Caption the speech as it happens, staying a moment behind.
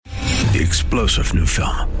The explosive new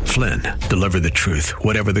film, Flynn, deliver the truth,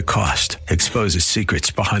 whatever the cost, exposes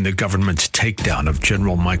secrets behind the government's takedown of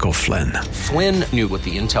General Michael Flynn. Flynn knew what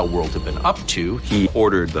the intel world had been up to. He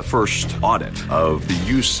ordered the first audit of the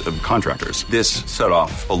use of contractors. This set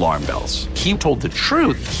off alarm bells. He told the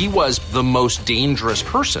truth. He was the most dangerous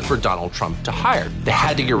person for Donald Trump to hire. They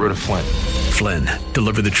had to get rid of Flynn. Flynn,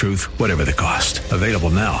 deliver the truth, whatever the cost. Available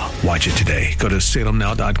now. Watch it today. Go to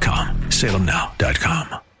salemnow.com.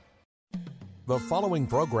 salemnow.com. The following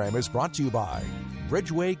program is brought to you by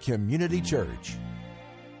Bridgeway Community Church.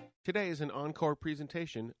 Today is an encore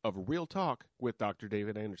presentation of Real Talk with Dr.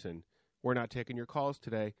 David Anderson. We're not taking your calls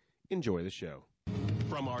today. Enjoy the show.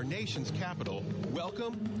 From our nation's capital,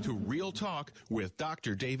 welcome to Real Talk with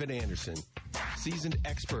Dr. David Anderson. Seasoned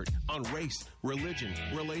expert on race, religion,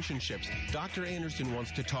 relationships, Dr. Anderson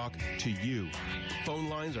wants to talk to you. Phone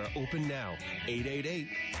lines are open now,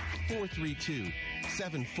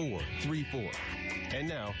 888-432-7434. And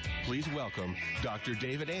now, please welcome Dr.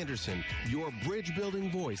 David Anderson, your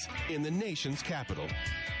bridge-building voice in the nation's capital.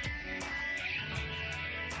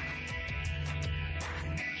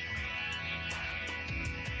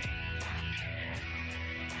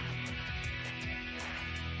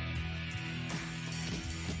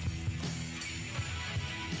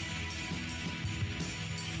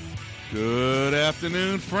 Good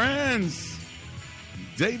afternoon, friends.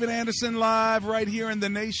 David Anderson live right here in the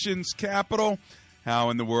nation's capital. How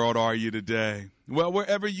in the world are you today? Well,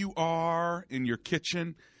 wherever you are, in your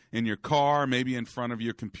kitchen, in your car, maybe in front of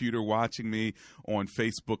your computer watching me on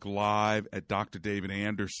Facebook Live at Dr. David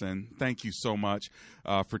Anderson, thank you so much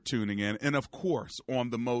for tuning in. And, of course, on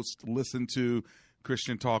the most listened to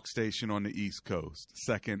Christian talk station on the East Coast,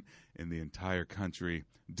 second in the entire country,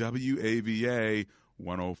 WAVA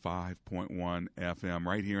 105.1 FM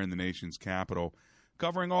right here in the nation's capital,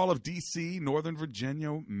 covering all of D.C., Northern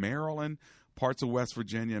Virginia, Maryland, parts of West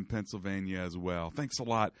Virginia, and Pennsylvania as well. Thanks a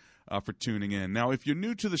lot for tuning in. Now, if you're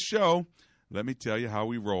new to the show, let me tell you how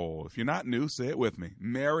we roll. If you're not new, say it with me.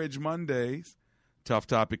 Marriage Mondays, Tough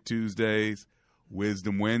Topic Tuesdays,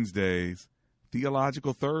 Wisdom Wednesdays,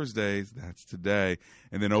 Theological Thursdays, that's today,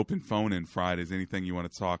 and then Open Phone-In Fridays. Anything you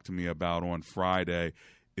want to talk to me about on Friday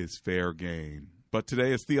is fair game. But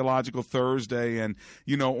today is Theological Thursday, and,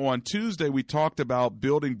 you know, on Tuesday we talked about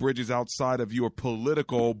building bridges outside of your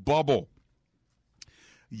political bubble.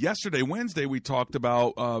 Yesterday, Wednesday, we talked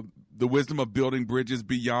about the wisdom of building bridges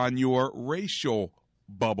beyond your racial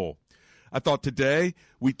bubble. I thought today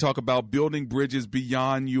we talk about building bridges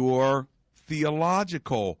beyond your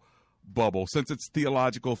theological bubble. Since it's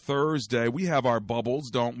Theological Thursday, we have our bubbles,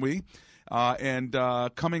 don't we? And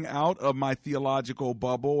coming out of my theological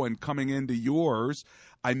bubble and coming into yours,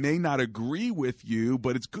 I may not agree with you,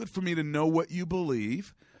 but it's good for me to know what you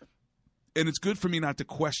believe. And it's good for me not to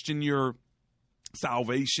question your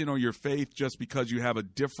salvation or your faith just because you have a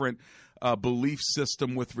different belief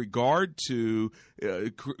system with regard to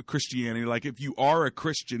Christianity. Like if you are a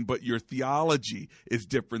Christian but your theology is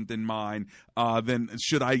different than mine, then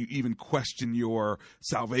should I even question your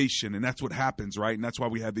salvation? And that's what happens, right? And that's why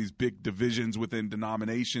we have these big divisions within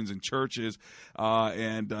denominations and churches.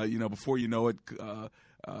 Before you know it,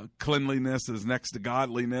 cleanliness is next to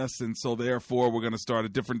godliness, and so therefore we're going to start a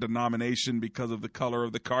different denomination because of the color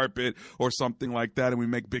of the carpet or something like that, and we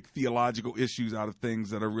make big theological issues out of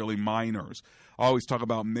things that are really minors. I always talk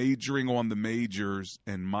about majoring on the majors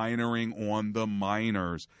and minoring on the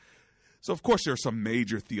minors. So, of course, there are some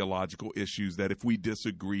major theological issues that if we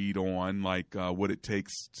disagreed on, like what it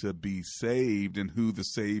takes to be saved and who the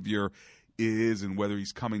Savior is and whether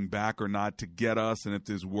he's coming back or not to get us, and if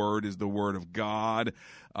his word is the word of God,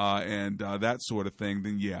 and that sort of thing,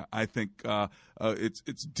 then yeah, I think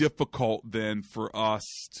it's difficult then for us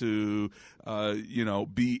to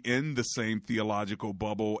be in the same theological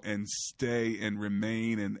bubble and stay and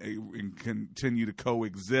remain and continue to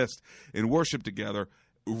coexist and worship together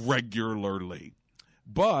regularly.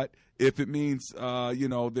 But if it means, there are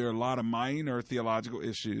a lot of minor theological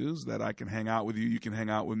issues that I can hang out with you, you can hang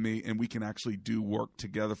out with me, and we can actually do work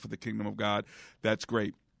together for the kingdom of God, that's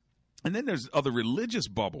great. And then there's other religious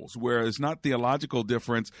bubbles where it's not theological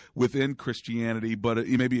difference within Christianity, but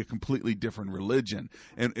it may be a completely different religion.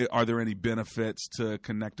 And are there any benefits to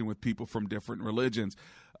connecting with people from different religions?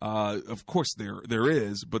 Of course there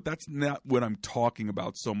is, but that's not what I'm talking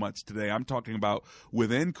about so much today. I'm talking about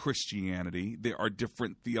within Christianity, there are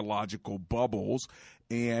different theological bubbles,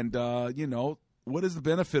 and, what is the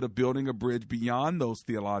benefit of building a bridge beyond those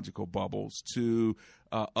theological bubbles to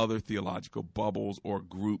other theological bubbles or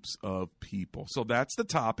groups of people? So that's the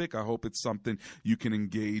topic. I hope it's something you can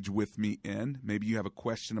engage with me in. Maybe you have a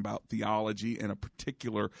question about theology in a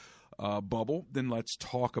particular bubble, then let's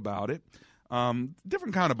talk about it.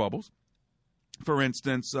 Different kind of bubbles. For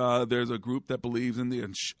instance, there's a group that believes in the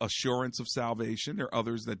assurance of salvation. There are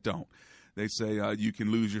others that don't. They say you can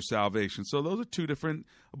lose your salvation. So those are two different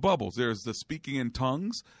bubbles. There's the speaking in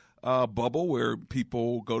tongues bubble where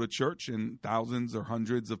people go to church and thousands or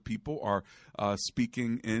hundreds of people are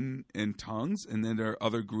speaking in tongues. And then there are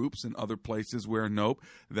other groups and other places where, nope,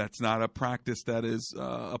 that's not a practice. That is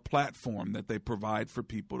a platform that they provide for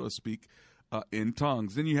people to speak in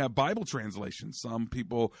tongues. Then you have Bible translations. Some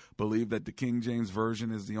people believe that the King James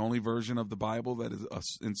Version is the only version of the Bible that is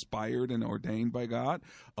inspired and ordained by God.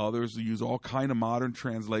 Others use all kind of modern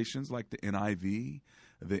translations like the NIV,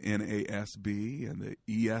 the NASB, and the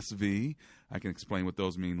ESV. I can explain what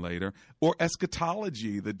those mean later. Or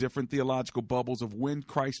eschatology, the different theological bubbles of when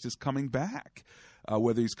Christ is coming back.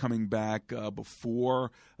 Whether he's coming back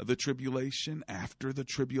before the tribulation, after the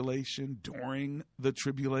tribulation, during the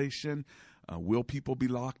tribulation. Will people be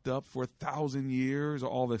locked up for 1,000 years?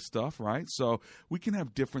 All this stuff, right? So we can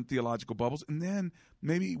have different theological bubbles. And then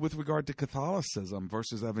maybe with regard to Catholicism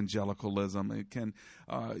versus evangelicalism, it can,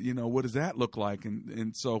 what does that look like?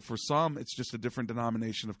 And so for some, it's just a different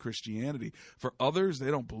denomination of Christianity. For others,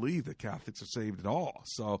 they don't believe that Catholics are saved at all.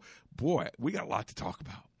 So, boy, we got a lot to talk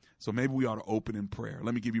about. So maybe we ought to open in prayer.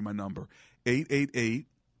 Let me give you my number,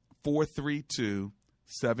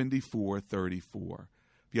 888-432-7434.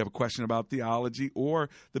 If you have a question about theology or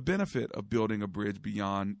the benefit of building a bridge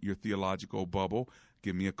beyond your theological bubble,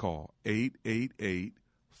 give me a call,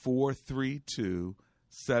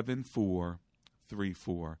 888-432-7434.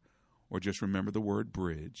 Or just remember the word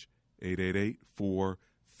bridge,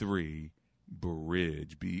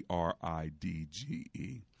 888-43-BRIDGE,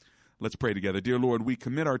 BRIDGE. Let's pray together. Dear Lord, we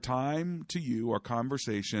commit our time to you, our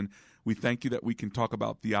conversation. We thank you that we can talk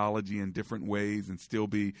about theology in different ways and still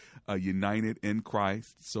be united in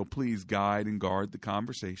Christ. So please guide and guard the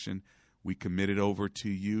conversation. We commit it over to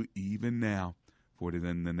you even now. For it is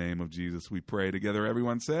in the name of Jesus we pray together.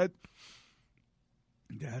 Everyone said,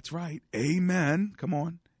 that's right. Amen. Come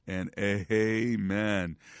on. And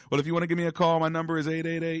amen. Well, if you want to give me a call, my number is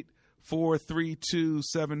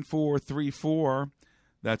 888-432-7434.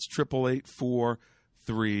 That's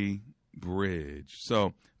 888-43-BRIDGE.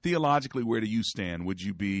 So theologically, where do you stand? Would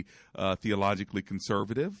you be theologically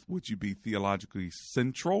conservative? Would you be theologically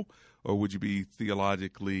central? Or would you be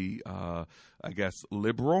theologically,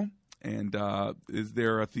 liberal? And is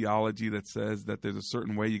there a theology that says that there's a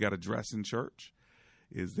certain way you got to dress in church?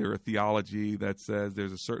 Is there a theology that says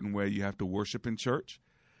there's a certain way you have to worship in church?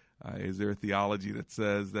 Is there a theology that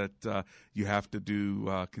says that you have to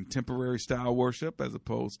do contemporary style worship as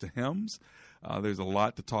opposed to hymns? There's a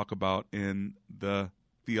lot to talk about in the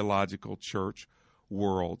theological church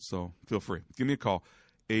world. So feel free. Give me a call,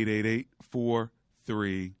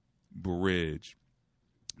 888-43-BRIDGE.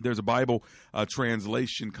 There's a Bible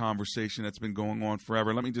translation conversation that's been going on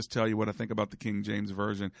forever. Let me just tell you what I think about the King James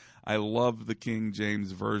Version. I love the King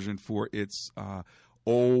James Version for its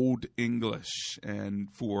Old English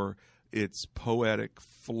and for its poetic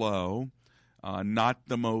flow. Not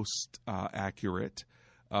the most accurate,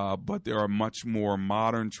 but there are much more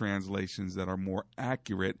modern translations that are more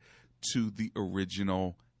accurate to the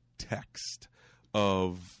original text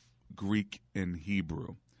of Greek and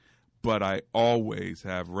Hebrew. But I always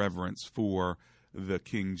have reverence for the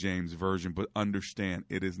King James Version, but understand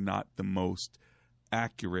it is not the most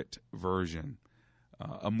accurate version.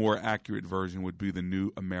 A more accurate version would be the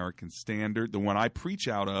New American Standard. The one I preach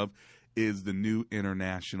out of is the New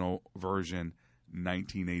International Version,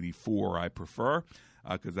 1984. I prefer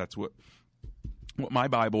because that's what my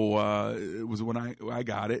Bible was when I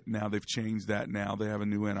got it. Now they've changed that. Now they have a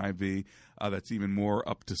new NIV that's even more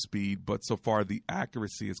up to speed. But so far the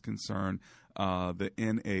accuracy is concerned, the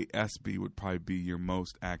NASB would probably be your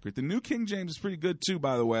most accurate. The New King James is pretty good too,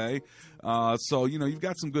 by the way. So, you've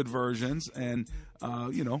got some good versions. And,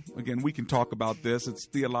 again, we can talk about this. It's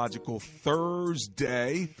Theological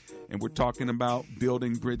Thursday, and we're talking about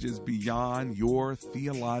building bridges beyond your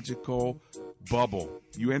theological bubble.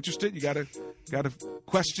 You interested? You got a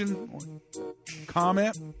question or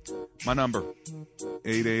comment? My number,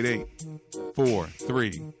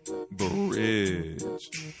 888-43-BRIDGE.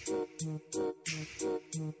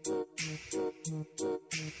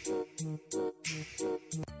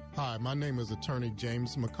 Hi, my name is Attorney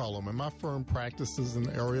James McCollum, and my firm practices in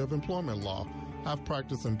the area of employment law. I've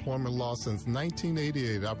practiced employment law since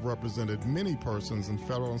 1988. I've represented many persons in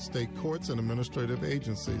federal and state courts and administrative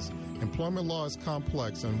agencies. Employment law is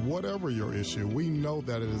complex, and whatever your issue, we know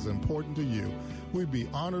that it is important to you. We'd be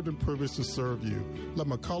honored and privileged to serve you. Let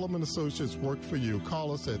McCollum & Associates work for you.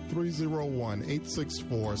 Call us at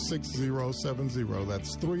 301-864-6070.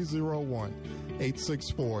 That's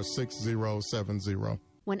 301-864-6070.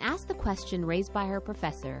 When asked the question raised by her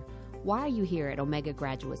professor, "Why are you here at Omega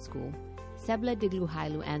Graduate School?" Sebla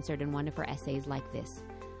Diglu-Hailu answered in one of her essays like this: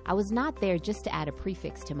 "I was not there just to add a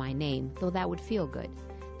prefix to my name, though that would feel good.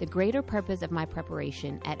 The greater purpose of my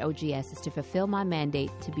preparation at OGS is to fulfill my mandate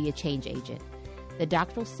to be a change agent. The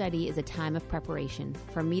doctoral study is a time of preparation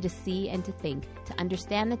for me to see and to think, to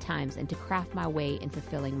understand the times, and to craft my way in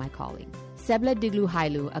fulfilling my calling." Sebla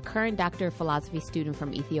Diglu-Hailu, a current Doctor of Philosophy student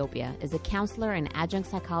from Ethiopia, is a counselor and adjunct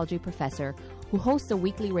psychology professor who hosts a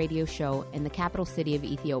weekly radio show in the capital city of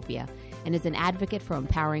Ethiopia and is an advocate for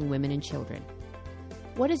empowering women and children.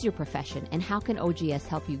 What is your profession, and how can OGS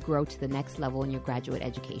help you grow to the next level in your graduate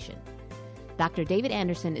education? Dr. David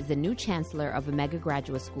Anderson is the new chancellor of Omega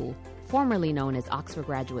Graduate School, formerly known as Oxford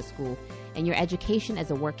Graduate School, and your education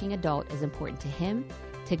as a working adult is important to him,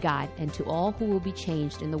 to God, and to all who will be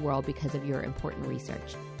changed in the world because of your important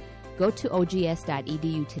research. Go to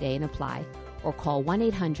ogs.edu today and apply, or call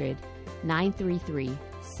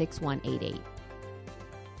 1-800-933-6188.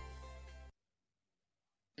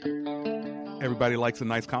 Everybody likes a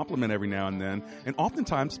nice compliment every now and then, and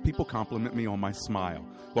oftentimes people compliment me on my smile.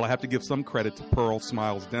 Well, I have to give some credit to Pearl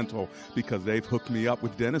Smiles Dental because they've hooked me up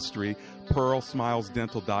with dentistry.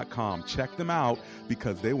 PearlSmilesDental.com. Check them out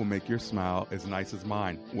because they will make your smile as nice as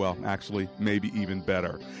mine. Well, actually, maybe even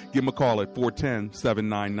better. Give them a call at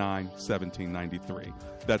 410-799-1793.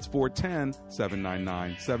 That's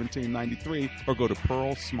 410-799-1793, or go to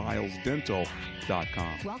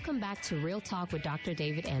PearlSmilesDental.com. Welcome back to Real Talk with Dr.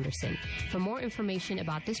 David Anderson. For more information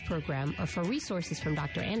about this program or for resources from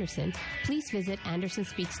Dr. Anderson, please visit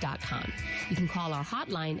AndersonSpeaks.com. You can call our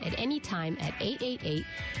hotline at any time at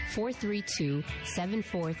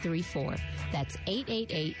 888-432-7434. That's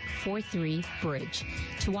 888-43-BRIDGE.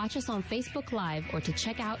 To watch us on Facebook Live or to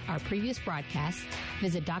check out our previous broadcasts,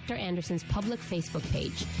 visit Dr. Anderson's public Facebook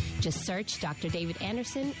page. Just search Dr. David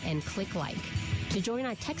Anderson and click like. To join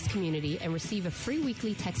our text community and receive a free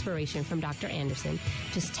weekly textpiration from Dr. Anderson,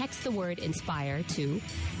 just text the word INSPIRE to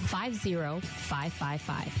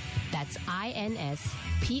 50555. That's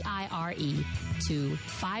INSPIRE to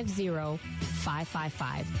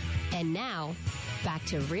 50555. And now, back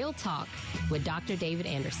to Real Talk with Dr. David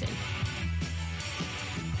Anderson.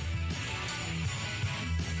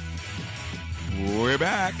 We're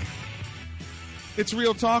back. It's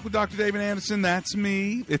Real Talk with Dr. David Anderson. That's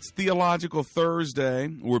me. It's Theological Thursday.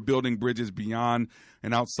 We're building bridges beyond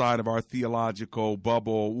and outside of our theological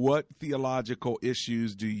bubble. What theological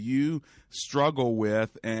issues do you struggle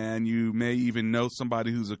with? And you may even know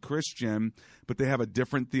somebody who's a Christian, but they have a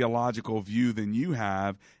different theological view than you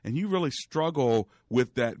have, and you really struggle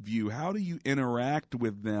with that view. How do you interact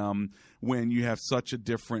with them when you have such a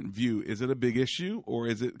different view? Is it a big issue, or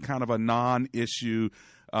is it kind of a non-issue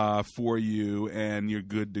for you and you're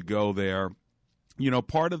good to go there? You know,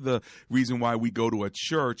 part of the reason why we go to a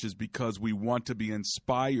church is because we want to be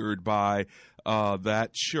inspired by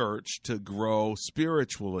that church to grow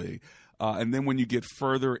spiritually. And then when you get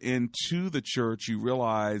further into the church, you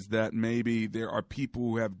realize that maybe there are people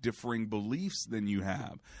who have differing beliefs than you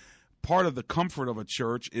have. Part of the comfort of a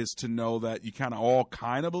church is to know that you all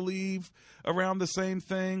believe around the same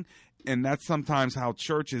thing. And that's sometimes how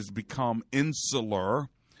churches become insular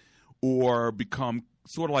or become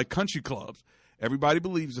sort of like country clubs. Everybody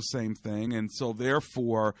believes the same thing, and so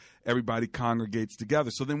therefore everybody congregates together.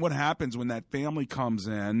 So then what happens when that family comes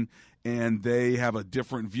in and they have a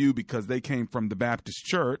different view because they came from the Baptist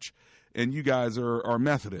church and you guys are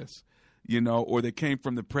Methodists, or they came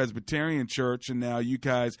from the Presbyterian church and now you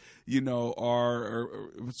guys, are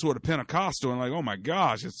sort of Pentecostal, and like, oh my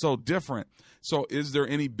gosh, it's so different. So is there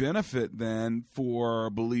any benefit then for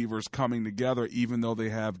believers coming together even though they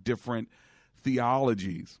have different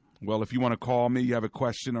theologies? Well, if you want to call me, you have a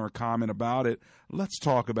question or a comment about it, let's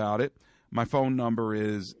talk about it. My phone number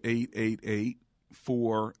is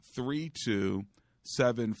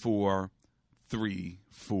 888-432-7434.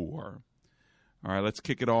 All right, let's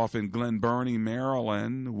kick it off in Glen Burnie,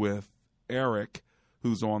 Maryland with Eric,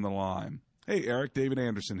 who's on the line. Hey, Eric, David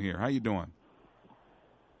Anderson here. How you doing?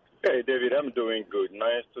 Hey, David, I'm doing good.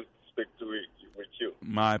 Nice to speak with you.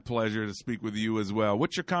 My pleasure to speak with you as well.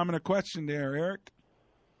 What's your comment or question there, Eric?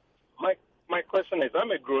 My question is,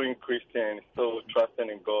 I'm a growing Christian, so trusting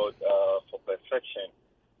in God for perfection.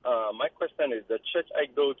 my question is, the church I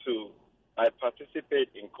go to, I participate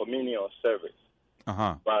in communion service.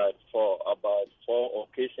 Uh-huh. But for about 4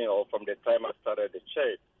 occasions, or from the time I started the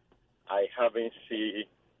church, I haven't seen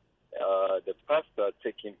the pastor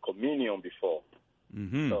taking communion before.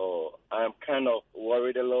 Mm-hmm. So I'm kind of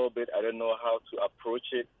worried a little bit. I don't know how to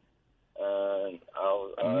approach it. And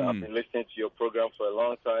I've been listening to your program for a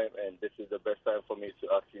long time, and this is the best time for me to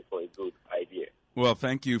ask you for a good idea. Well,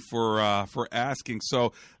 thank you for asking.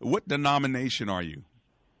 So what denomination are you?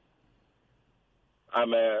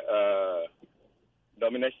 I'm a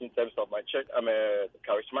denomination in terms of my church. I'm a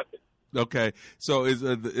charismatic. Okay, so is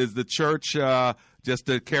the church just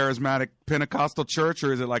a charismatic Pentecostal church,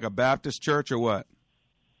 or is it like a Baptist church, or what?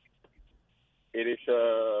 It is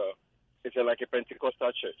it's like a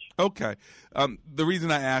Pentecostal church. Okay. The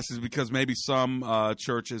reason I ask is because maybe some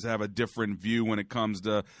churches have a different view when it comes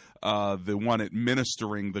to the one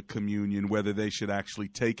administering the communion, whether they should actually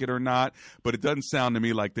take it or not. But it doesn't sound to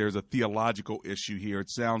me like there's a theological issue here.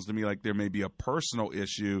 It sounds to me like there may be a personal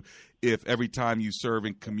issue if every time you serve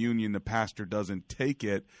in communion, the pastor doesn't take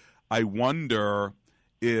it. I wonder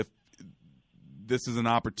if this is an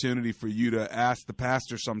opportunity for you to ask the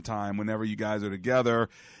pastor sometime whenever you guys are together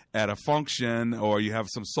at a function or you have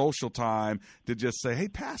some social time to just say, hey,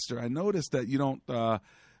 pastor, I noticed that you don't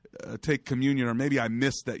take communion, or maybe I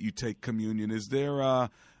missed that you take communion. Is there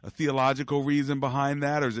a theological reason behind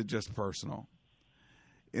that, or is it just personal?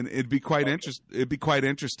 And it'd be quite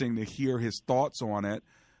interesting to hear his thoughts on it,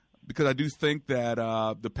 because I do think that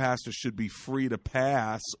the pastor should be free to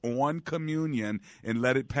pass on communion and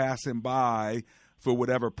let it pass him by for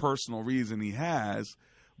whatever personal reason he has.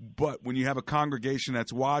 But when you have a congregation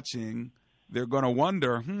that's watching, they're going to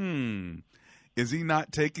wonder, is he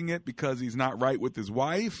not taking it because he's not right with his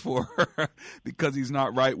wife, or because he's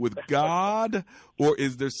not right with God, or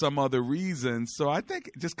is there some other reason? So I think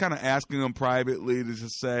just kind of asking them privately to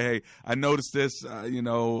just say, hey, I noticed this, I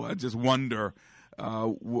just wonder,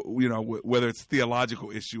 whether it's a theological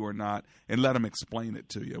issue or not, and let them explain it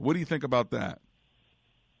to you. What do you think about that?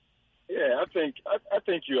 Yeah, I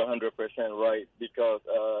think you're 100% right, because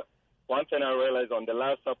one thing I realized on the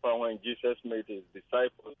Last Supper, when Jesus made his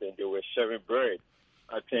disciples and they were sharing bread,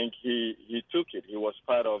 I think he took it. He was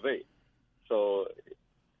part of it. So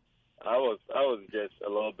I was just a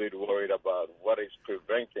little bit worried about what is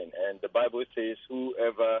preventing. And the Bible says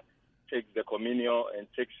whoever takes the communion and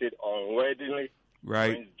takes it unworthily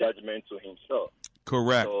brings judgment to himself.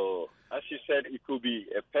 Correct. So as you said, it could be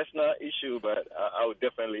a personal issue, but I would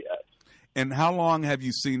definitely ask. And how long have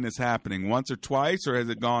you seen this happening? Once or twice, or has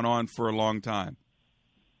it gone on for a long time?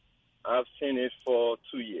 I've seen it for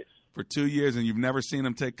 2 years. For 2 years, and you've never seen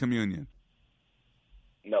him take communion?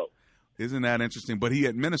 No. Isn't that interesting? But he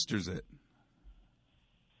administers it.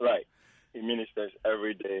 Right. He ministers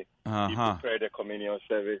every day. Uh-huh. He prepared the communion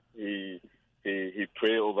service. He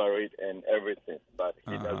pray over it and everything, but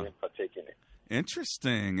he doesn't partake in it.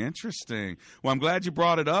 Interesting. Well, I'm glad you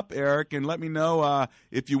brought it up, Eric, and let me know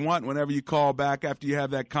if you want, whenever you call back after you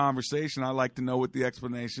have that conversation. I'd like to know what the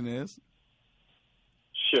explanation is.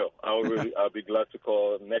 Sure. I'll be glad to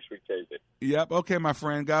call next week, Thursday. Yep. Okay, my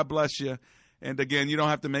friend. God bless you. And again, you don't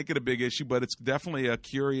have to make it a big issue, but it's definitely a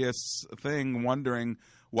curious thing, wondering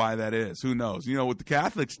why that is. Who knows? You know what the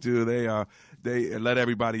Catholics do? They let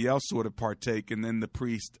everybody else sort of partake, and then the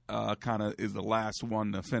priest kind of is the last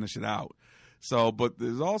one to finish it out. So, but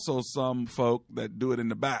there's also some folk that do it in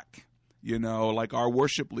the back, like our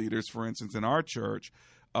worship leaders, for instance, in our church.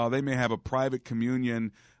 They may have a private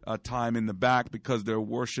communion time in the back because they're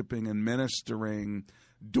worshiping and ministering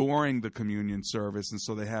during the communion service, and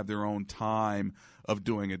so they have their own time of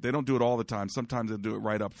doing it. They don't do it all the time. Sometimes they'll do it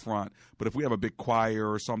right up front. But if we have a big choir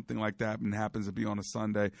or something like that, and it happens to be on a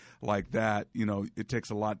Sunday like that, it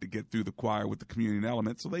takes a lot to get through the choir with the communion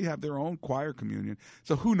element. So they have their own choir communion.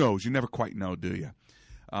 So who knows? You never quite know, do you?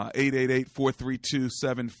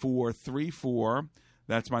 888-432-7434.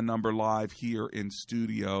 That's my number live here in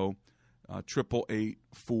studio,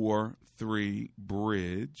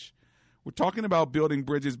 888-43-BRIDGE. We're talking about building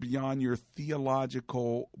bridges beyond your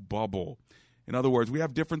theological bubble. In other words, we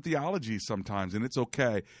have different theologies sometimes, and it's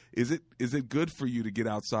okay. Is it good for you to get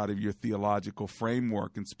outside of your theological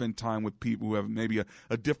framework and spend time with people who have maybe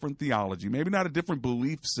a different theology, maybe not a different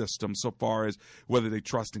belief system so far as whether they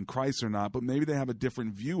trust in Christ or not, but maybe they have a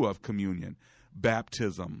different view of communion,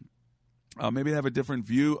 baptism. Maybe they have a different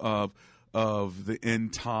view of the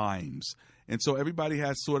end times. And so everybody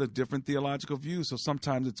has sort of different theological views. So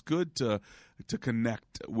sometimes it's good to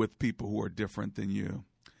connect with people who are different than you.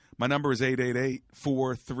 My number is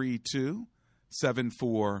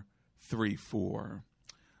 888-432-7434.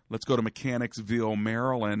 Let's go to Mechanicsville,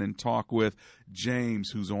 Maryland, and talk with James,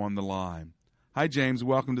 who's on the line. Hi, James.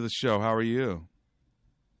 Welcome to the show. How are you?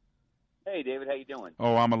 Hey, David. How you doing?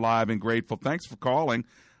 Oh, I'm alive and grateful. Thanks for calling.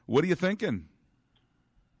 What are you thinking?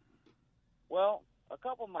 Well, a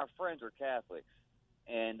couple of my friends are Catholics,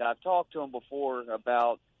 and I've talked to them before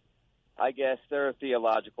about, I guess, their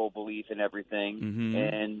theological belief and everything. Mm-hmm.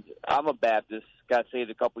 And I'm a Baptist, got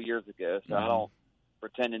saved a couple years ago, so I don't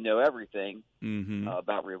pretend to know everything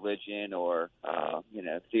about religion or,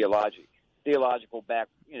 theological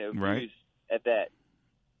views at that.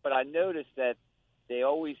 But I noticed that they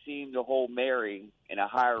always seem to hold Mary in a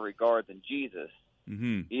higher regard than Jesus,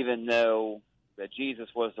 even though that Jesus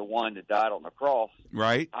was the one that died on the cross.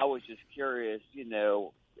 Right. I was just curious,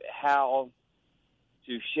 how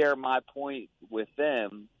to share my point with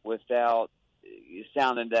them without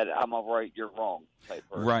sounding that I'm right, you're wrong type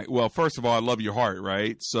person. Right. Well, first of all, I love your heart,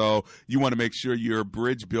 right? So you want to make sure you're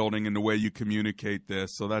bridge building in the way you communicate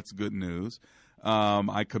this. So that's good news.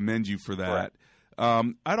 I commend you for that.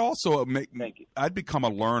 I'd also I'd become a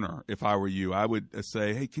learner if I were you. I would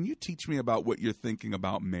say, hey, can you teach me about what you're thinking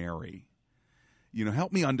about Mary?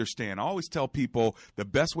 Help me understand. I always tell people the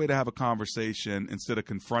best way to have a conversation instead of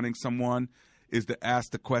confronting someone is to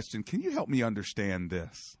ask the question, can you help me understand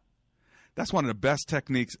this? That's one of the best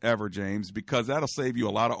techniques ever, James, because that'll save you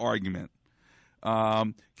a lot of argument.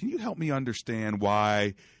 Can you help me understand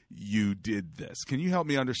why you did this? Can you help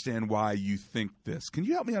me understand why you think this? Can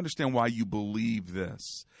you help me understand why you believe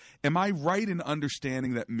this? Am I right in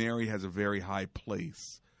understanding that Mary has a very high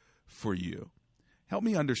place for you? Help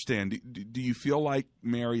me understand. Do you feel like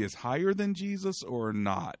Mary is higher than Jesus or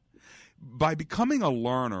not? By becoming a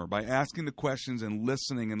learner, by asking the questions and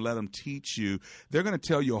listening and let them teach you, they're going to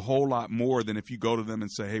tell you a whole lot more than if you go to them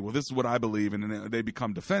and say, hey, well, this is what I believe, and then they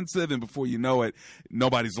become defensive, and before you know it,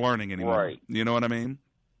 nobody's learning anymore. Right. You know what I mean?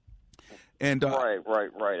 And right.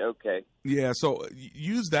 Okay. Yeah, so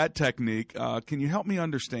use that technique. Can you help me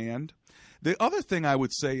understand? The other thing I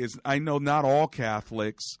would say is I know not all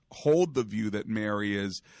Catholics hold the view that Mary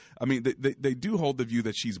is, they do hold the view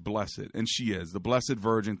that she's blessed, and she is. The Blessed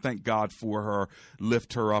Virgin, thank God for her,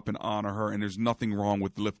 lift her up and honor her, and there's nothing wrong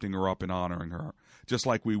with lifting her up and honoring her. Just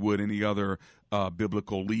like we would any other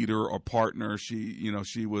biblical leader or partner, she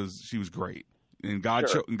was great. And God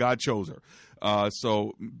chose her.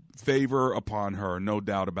 So favor upon her, no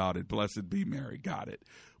doubt about it. Blessed be Mary. Got it.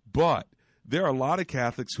 But there are a lot of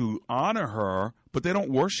Catholics who honor her, but they don't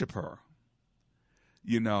worship her.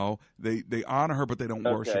 They honor her, but they don't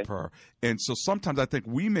worship her. And so sometimes I think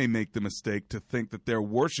we may make the mistake to think that they're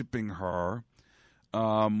worshiping her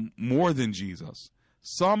more than Jesus.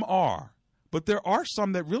 Some are, but there are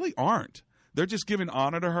some that really aren't. They're just giving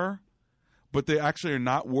honor to her, but they actually are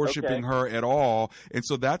not worshiping her at all. And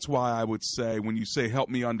so that's why I would say when you say, help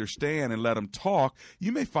me understand and let them talk,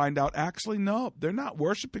 you may find out actually, no, they're not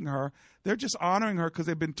worshiping her. They're just honoring her because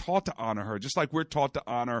they've been taught to honor her, just like we're taught to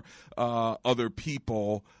honor other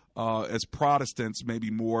people as Protestants,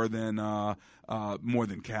 maybe more than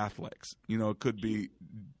Catholics. It could be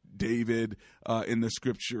David in the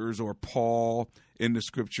scriptures or Paul in the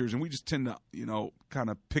scriptures, and we just tend to, kind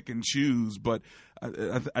of pick and choose. But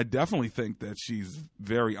I definitely think that she's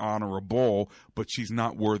very honorable, but she's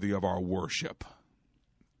not worthy of our worship.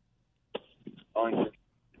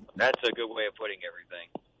 That's a good way of putting everything.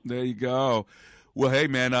 There you go. Well, hey,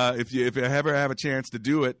 man, if you ever have a chance to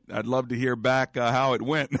do it, I'd love to hear back how it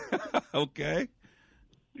went. Okay?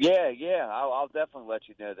 Yeah, I'll definitely let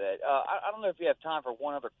you know that. I don't know if you have time for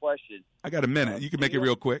one other question. I got a minute. You can make it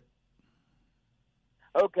real quick.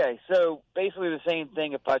 Okay, so basically the same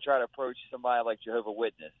thing if I try to approach somebody like Jehovah's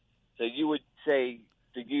Witness. So you would say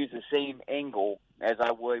to use the same angle as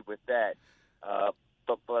I would with that.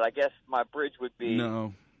 But I guess my bridge would be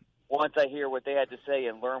once I hear what they had to say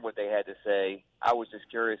and learn what they had to say, I was just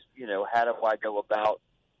curious, how do I go about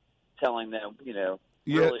telling them,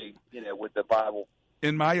 really, with the Bible?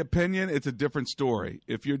 In my opinion, it's a different story.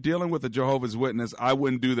 If you're dealing with a Jehovah's Witness, I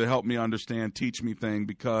wouldn't do the help me understand, teach me thing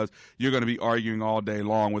because you're going to be arguing all day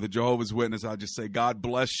long. With a Jehovah's Witness, I'll just say, God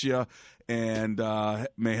bless you, and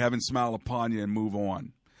may heaven smile upon you, and move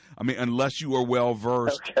on. Unless you are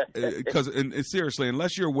well-versed, because seriously,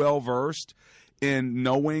 unless you're well-versed in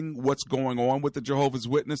knowing what's going on with the Jehovah's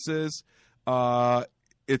Witnesses,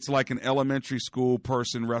 it's like an elementary school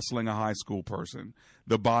person wrestling a high school person.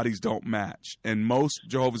 The bodies don't match. And most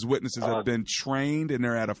Jehovah's Witnesses have been trained, and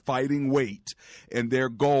they're at a fighting weight. And their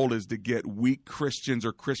goal is to get weak Christians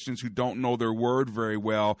or Christians who don't know their word very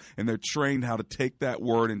well, and they're trained how to take that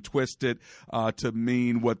word and twist it to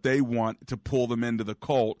mean what they want to pull them into the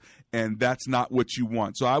cult. And that's not what you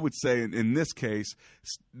want. So I would say in this case,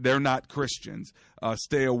 they're not Christians.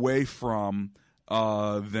 Stay away from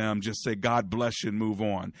them. Just say, God bless you, and move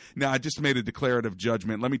on. Now, I just made a declarative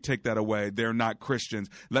judgment. Let me take that away. They're not Christians.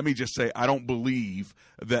 Let me just say, I don't believe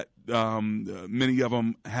that many of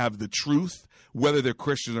them have the truth. Whether they're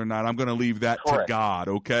Christians or not, I'm going to leave that to God,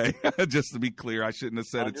 okay? Just to be clear, I shouldn't have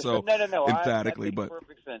said it so emphatically. That makes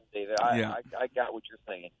perfect sense, David. I got what you're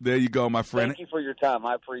saying. There you go, my friend. Thank you for your time.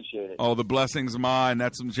 I appreciate it. Oh, the blessing's mine.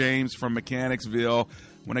 That's James from Mechanicsville.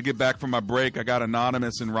 When I get back from my break, I got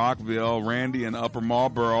Anonymous in Rockville, Randy in Upper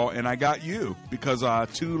Marlboro, and I got you because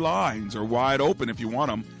 2 lines are wide open if you want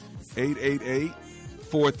them.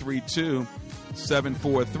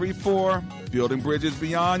 888-432-7434. Building bridges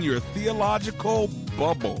beyond your theological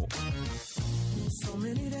bubble. So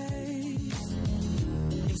many days,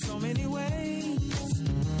 in so many ways,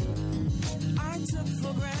 I took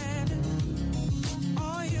for granted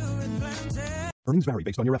all you had planted. Earnings vary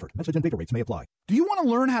based on your effort. Message and data rates may apply. Do you want to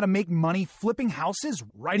learn how to make money flipping houses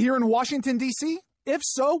right here in Washington, D.C.? If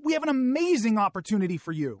so, we have an amazing opportunity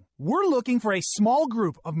for you. We're looking for a small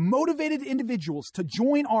group of motivated individuals to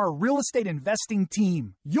join our real estate investing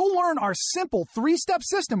team. You'll learn our simple 3-step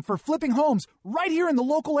system for flipping homes right here in the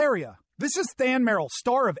local area. This is Than Merrill,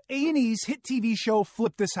 star of A&E's hit TV show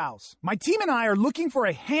Flip This House. My team and I are looking for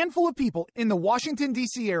a handful of people in the Washington,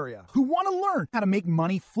 D.C. area who want to learn how to make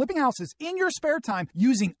money flipping houses in your spare time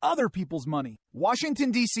using other people's money.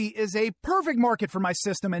 Washington, D.C. is a perfect market for my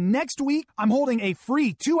system, and next week I'm holding a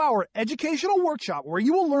free 2-hour educational workshop where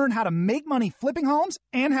you will learn how to make money flipping homes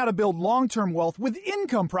and how to build long-term wealth with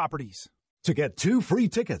income properties. To get 2 free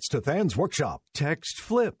tickets to Than's workshop, text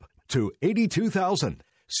FLIP to 82,000.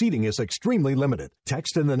 Seating is extremely limited.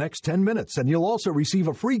 Text in the next 10 minutes, and you'll also receive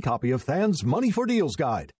a free copy of Than's Money for Deals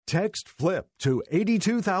Guide. Text FLIP to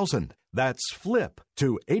 82,000. That's FLIP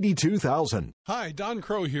to 82,000. Hi, Don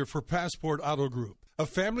Crow here for Passport Auto Group, a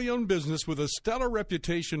family-owned business with a stellar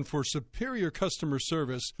reputation for superior customer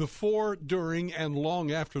service before, during, and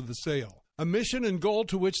long after the sale. A mission and goal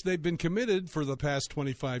to which they've been committed for the past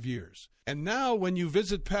 25 years. And now, when you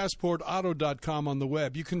visit PassportAuto.com on the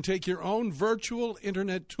web, you can take your own virtual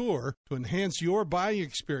internet tour to enhance your buying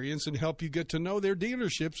experience and help you get to know their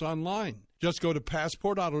dealerships online. Just go to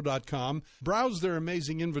PassportAuto.com, browse their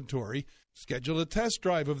amazing inventory, schedule a test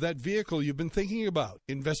drive of that vehicle you've been thinking about,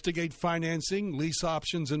 investigate financing, lease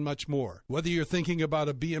options, and much more. Whether you're thinking about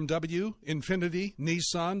a BMW, Infiniti,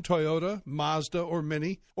 Nissan, Toyota, Mazda, or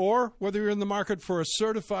Mini, or whether you're in the market for a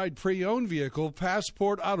certified pre-owned vehicle,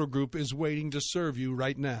 Passport Auto Group is waiting to serve you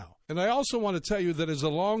right now. And I also want to tell you that as a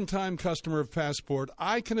longtime customer of Passport,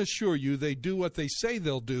 I can assure you they do what they say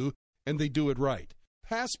they'll do, and they do it right.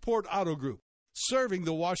 Passport Auto Group, serving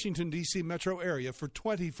the Washington, D.C. metro area for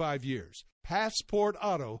 25 years.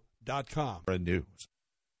 PassportAuto.com. News.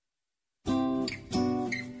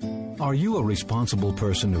 Are you a responsible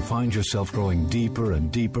person who finds yourself growing deeper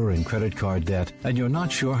and deeper in credit card debt and you're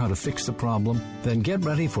not sure how to fix the problem? Then get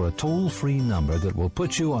ready for a toll-free number that will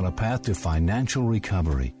put you on a path to financial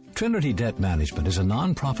recovery. Trinity Debt Management is a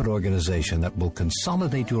nonprofit organization that will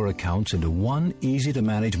consolidate your accounts into one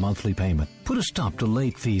easy-to-manage monthly payment, put a stop to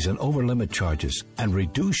late fees and over-limit charges, and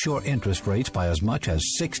reduce your interest rates by as much as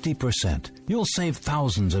 60%. You'll save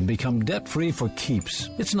thousands and become debt-free for keeps.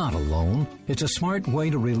 It's not a loan. It's a smart way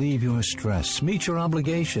to relieve your stress, meet your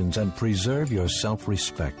obligations, and preserve your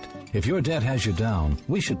self-respect. If your debt has you down,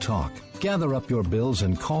 we should talk. Gather up your bills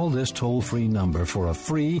and call this toll-free number for a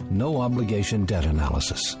free, no-obligation debt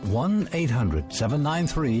analysis.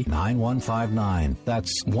 1-800-793-9159.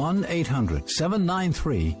 That's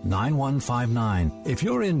 1-800-793-9159. If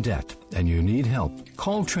you're in debt and you need help,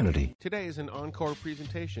 call Trinity. Today is an encore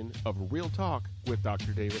presentation of Real Talk with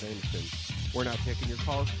Dr. David Anderson. We're not taking your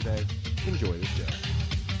calls today. Enjoy the show.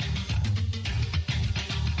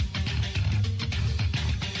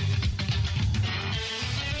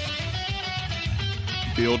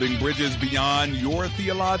 Building bridges beyond your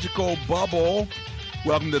theological bubble.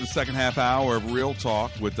 Welcome to the second half hour of Real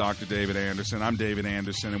Talk with Dr. David Anderson. I'm David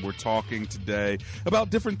Anderson, and we're talking today about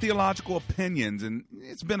different theological opinions. And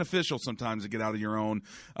it's beneficial sometimes to get out of your own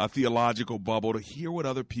theological bubble to hear what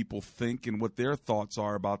other people think and what their thoughts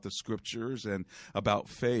are about the scriptures and about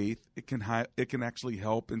faith. It can actually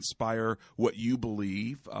help inspire what you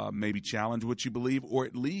believe, maybe challenge what you believe, or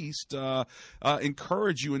at least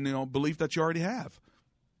encourage you in the belief that you already have.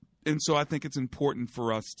 And so I think it's important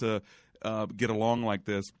for us to get along like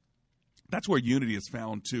this. That's where unity is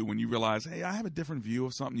found too. When you realize, hey, I have a different view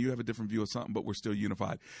of something, you have a different view of something, but we're still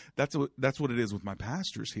unified. That's what it is with my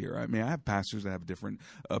pastors here. I mean, I have pastors that have different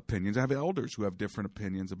opinions. I have elders who have different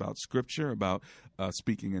opinions about Scripture, about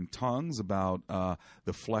speaking in tongues, about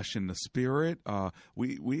the flesh and the spirit.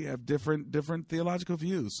 We have different theological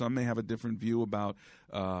views. Some may have a different view about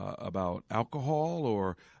alcohol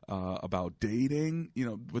or about dating.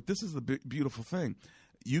 But this is the beautiful thing.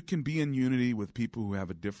 You can be in unity with people who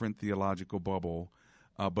have a different theological bubble,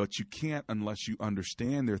 but you can't unless you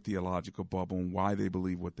understand their theological bubble and why they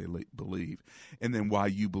believe what they believe, and then why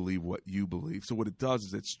you believe what you believe. So what it does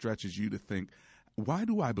is it stretches you to think, why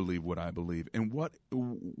do I believe what I believe, and what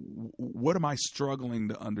am I struggling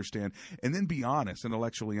to understand? And then be honest,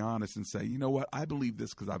 intellectually honest, and say, you know what, I believe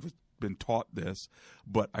this because I've been taught this,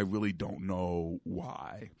 but I really don't know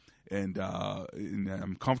why. And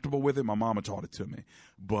I'm comfortable with it. My mama taught it to me.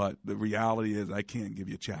 But the reality is I can't give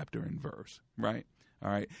you chapter and verse, right? All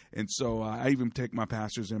right. And so I even take my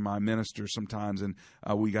pastors and my ministers sometimes, and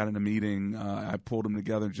we got in a meeting. I pulled them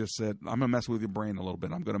together and just said, I'm going to mess with your brain a little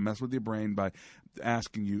bit. I'm going to mess with your brain by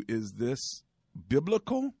asking you, is this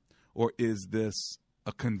biblical or is this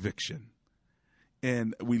a conviction?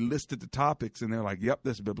 And we listed the topics, and they're like, yep,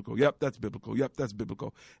 that's biblical. Yep, that's biblical. Yep, that's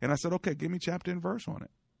biblical. And I said, okay, give me chapter and verse on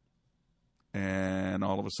it. And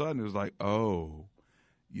all of a sudden it was like, oh,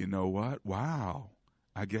 you know what? Wow,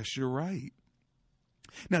 I guess you're right.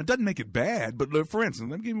 Now, it doesn't make it bad, but for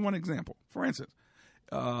instance, let me give you one example. For instance,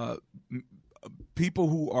 people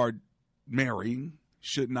who are marrying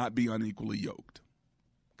should not be unequally yoked.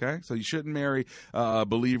 Okay? So you shouldn't marry a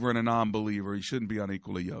believer and a non-believer. You shouldn't be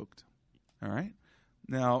unequally yoked. All right?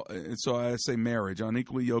 Now, so I say marriage,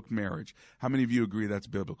 unequally yoked marriage. How many of you agree that's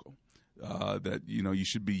biblical? That you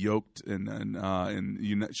should be yoked and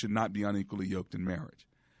you should not be unequally yoked in marriage.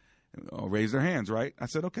 Raise their hands, right? I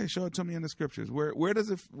said, okay, show it to me in the scriptures. Where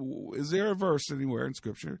does it? Is there a verse anywhere in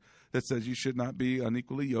scripture that says you should not be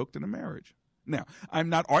unequally yoked in a marriage? Now, I'm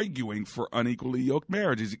not arguing for unequally yoked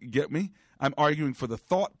marriages. You get me? I'm arguing for the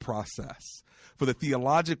thought process, for the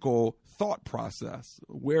theological thought process.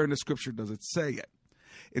 Where in the scripture does it say it?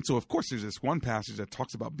 And so, of course, there's this one passage that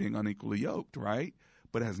talks about being unequally yoked, right?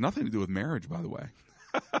 But it has nothing to do with marriage, by the way.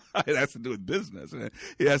 It has to do with business.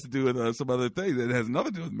 It has to do with some other things. It has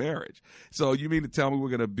nothing to do with marriage. So you mean to tell me we're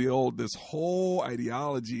going to build this whole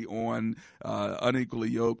ideology on unequally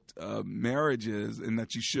yoked marriages, and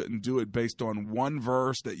that you shouldn't do it based on one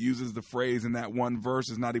verse that uses the phrase, and that one verse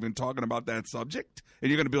is not even talking about that subject?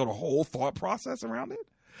 And you're going to build a whole thought process around it?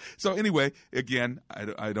 So anyway, again,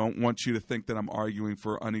 I don't want you to think that I'm arguing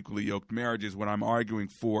for unequally yoked marriages. What I'm arguing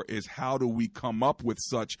for is, how do we come up with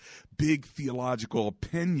such big theological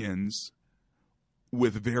opinions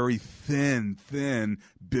with very thin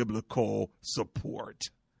biblical support?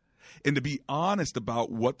 And to be honest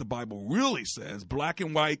about what the Bible really says, black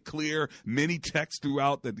and white, clear, many texts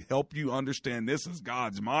throughout that help you understand this is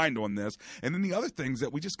God's mind on this. And then the other things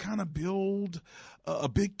that we just kind of build a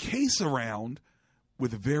big case around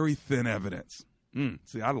with very thin evidence.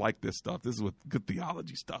 See, I like this stuff. This is with good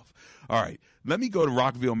theology stuff. All right, let me go to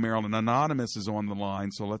Rockville, Maryland. Anonymous is on the line,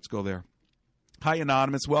 so let's go there. Hi,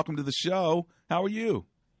 Anonymous. Welcome to the show. How are you?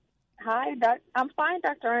 Hi, I'm fine,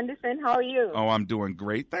 Dr. Anderson. How are you? Oh, I'm doing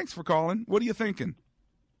great. Thanks for calling. What are you thinking?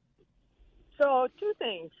 So, two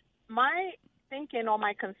things. My thinking or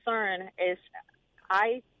my concern is,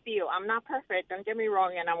 I feel, I'm not perfect, don't get me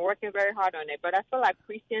wrong, and I'm working very hard on it, but I feel like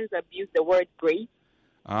Christians abuse the word grace.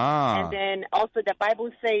 And then also the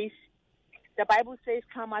Bible says,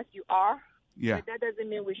 come as you are. Yeah. But that doesn't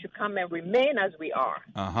mean we should come and remain as we are.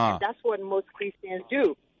 Uh-huh. And that's what most Christians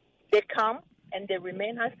do. They come and they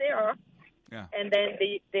remain as they are. Yeah. And then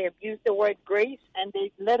they abuse the word grace, and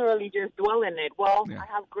they literally just dwell in it. Well, I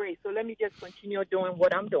have grace, so let me just continue doing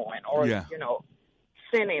what I'm doing, or,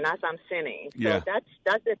 sinning as I'm sinning. So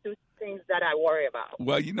that's the two things that I worry about.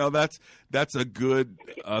 Well, that's a good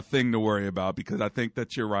thing to worry about, because I think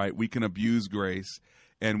that you're right. We can abuse grace,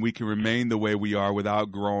 and we can remain the way we are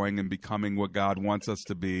without growing and becoming what God wants us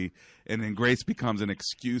to be. And then grace becomes an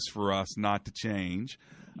excuse for us not to change.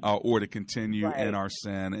 or to continue in our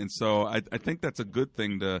sin. And so I think that's a good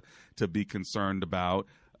thing to be concerned about.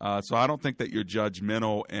 So I don't think that you're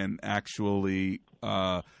judgmental in actually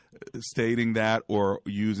stating that or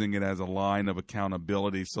using it as a line of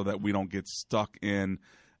accountability so that we don't get stuck in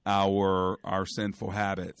our sinful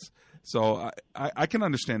habits. So I can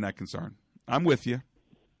understand that concern. I'm with you.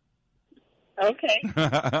 Okay.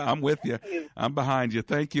 I'm with you. I'm behind you.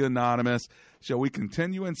 Thank you, Anonymous. Shall we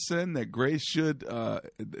continue in sin that grace should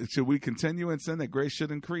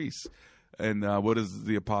increase? And what does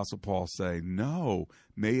the Apostle Paul say? No,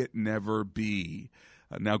 may it never be.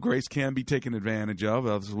 Now, grace can be taken advantage of.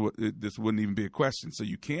 This wouldn't even be a question. So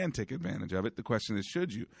you can take advantage of it. The question is,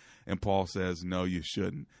 should you? And Paul says, no, you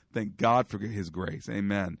shouldn't. Thank God for his grace.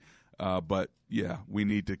 Amen. But, yeah, we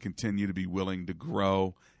need to continue to be willing to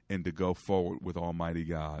grow and to go forward with Almighty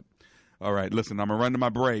God. All right, listen, I'm going to run to my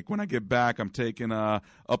break. When I get back, I'm taking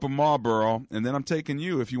Upper Marlboro, and then I'm taking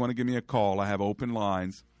you if you want to give me a call. I have open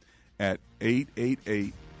lines at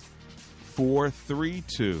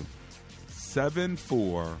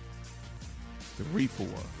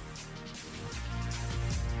 888-432-7434.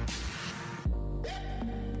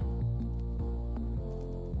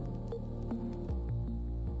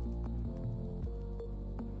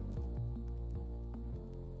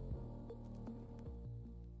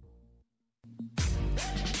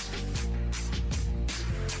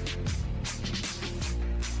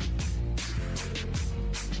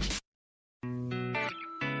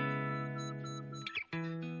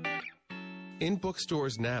 In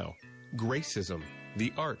bookstores now, Gracism,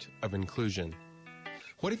 the art of inclusion.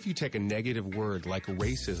 What if you take a negative word like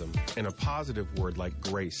racism and a positive word like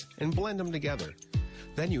grace and blend them together?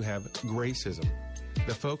 Then you have Gracism.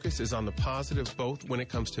 The focus is on the positive both when it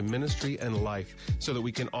comes to ministry and life so that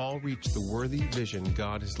we can all reach the worthy vision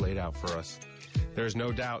God has laid out for us. There is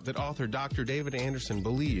no doubt that author Dr. David Anderson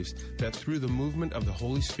believes that through the movement of the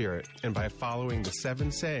Holy Spirit and by following the 7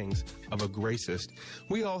 sayings of a gracist,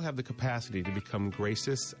 we all have the capacity to become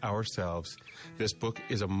gracists ourselves. This book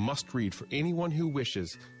is a must-read for anyone who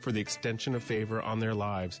wishes for the extension of favor on their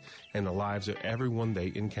lives and the lives of everyone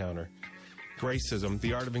they encounter. Gracism,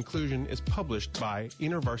 the Art of Inclusion, is published by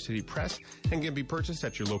InterVarsity Press and can be purchased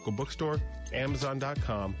at your local bookstore,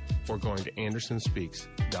 Amazon.com, or going to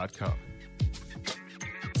AndersonSpeaks.com.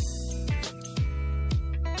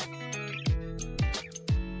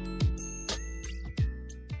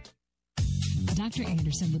 Dr.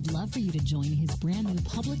 Anderson would love for you to join his brand new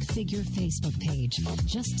public figure Facebook page.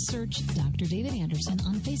 Just search Dr. David Anderson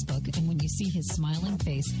on Facebook, and when you see his smiling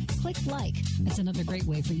face, click like. That's another great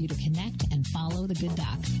way for you to connect and follow the good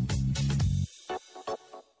doc.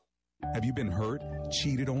 Have you been hurt,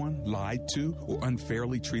 cheated on, lied to, or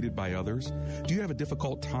unfairly treated by others? Do you have a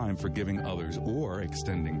difficult time forgiving others or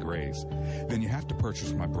extending grace? Then you have to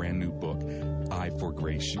purchase my brand new book, I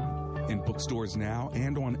Forgrace You. In bookstores now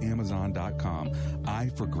and on Amazon.com, I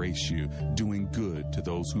Forgrace You, doing good to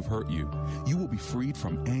those who've hurt you. You will be freed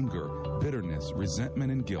from anger, bitterness,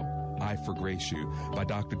 resentment, and guilt. I Forgrace You by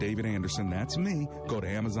Dr. David Anderson. That's me. Go to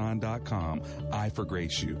Amazon.com. I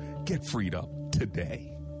Forgrace You. Get freed up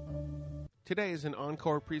today. Today is an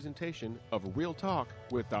encore presentation of Real Talk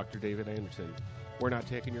with Dr. David Anderson. We're not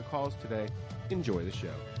taking your calls today. Enjoy the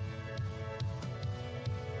show.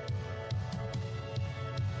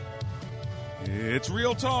 It's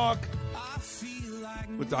Real Talk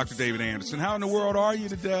with Dr. David Anderson. How in the world are you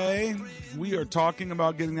today? We are talking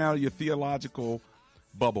about getting out of your theological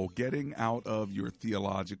bubble,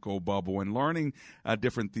 and learning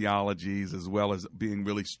different theologies, as well as being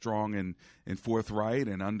really strong and forthright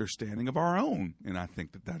and understanding of our own. And I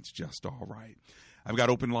think that that's just all right. I've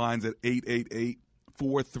got open lines at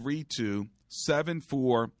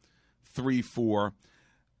 888-432-7434.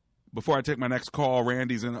 Before I take my next call,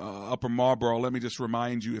 Randy's in Upper Marlboro. Let me just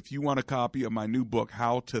remind you, if you want a copy of my new book,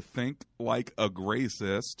 How to Think Like a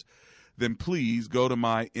Gracist, then please go to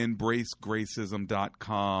my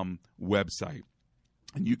EmbraceGracism.com website.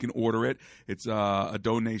 And you can order it. It's a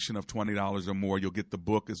donation of $20 or more. You'll get the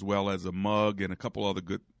book as well as a mug and a couple other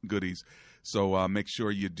goodies. So make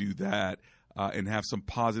sure you do that and have some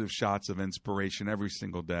positive shots of inspiration every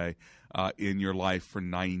single day in your life for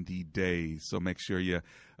 90 days. So make sure you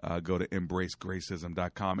go to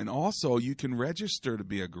EmbraceGracism.com. And also, you can register to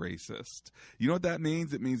be a gracist. You know what that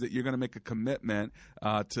means? It means that you're going to make a commitment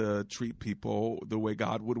to treat people the way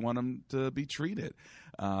God would want them to be treated.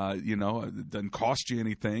 It doesn't cost you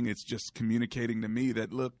anything. It's just communicating to me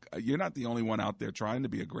that, look, you're not the only one out there trying to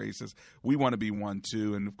be a gracist. We want to be one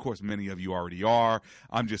too. And of course, many of you already are.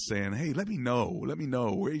 I'm just saying, hey, let me know.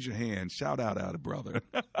 Raise your hand. Shout out a brother.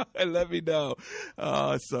 And let me know.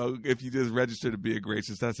 So if you just register to be a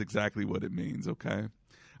gracist, that's exactly what it means. Okay.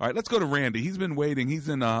 All right, let's go to Randy. He's been waiting. He's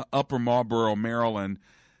in Upper Marlboro, Maryland.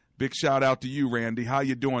 Big shout out to you, Randy. How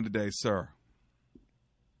you doing today, sir?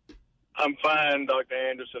 I'm fine, Dr.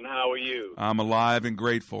 Anderson. How are you? I'm alive and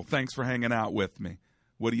grateful. Thanks for hanging out with me.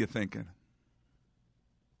 What are you thinking?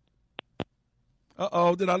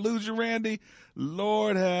 Uh-oh, did I lose you, Randy?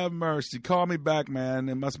 Lord have mercy. Call me back, man.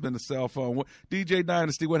 It must have been the cell phone. DJ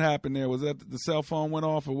Dynasty, what happened there? Was that the cell phone went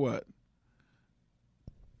off or what?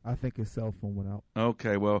 I think his cell phone went out.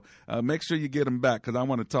 Okay, well, make sure you get him back because I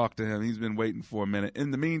want to talk to him. He's been waiting for a minute. In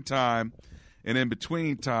the meantime, and in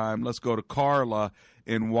between time, let's go to Carla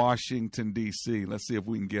in Washington, D.C. Let's see if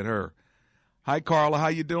we can get her. Hi, Carla. How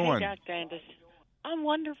you doing? Hey, Dr. Anderson. I'm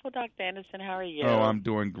wonderful, Dr. Anderson. How are you? Oh, I'm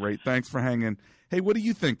doing great. Thanks for hanging. Hey, what are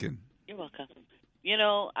you thinking? You're welcome. You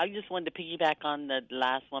know, I just wanted to piggyback on the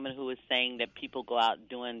last woman who was saying that people go out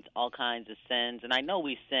doing all kinds of sins. And I know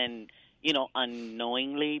we sin,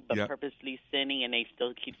 unknowingly, but purposely sinning, and they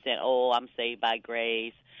still keep saying, oh, I'm saved by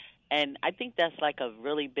grace. And I think that's like a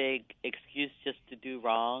really big excuse just to do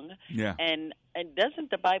wrong. Yeah. And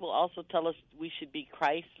doesn't the Bible also tell us we should be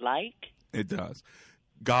Christ-like? It does.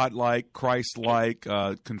 God-like, Christ-like,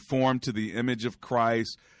 conform to the image of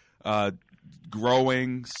Christ,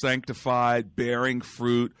 growing, sanctified, bearing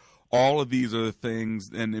fruit. All of these are the things,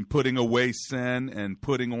 and putting away sin and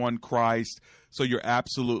putting on Christ. So you're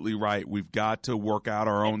absolutely right. We've got to work out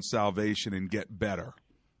our own salvation and get better.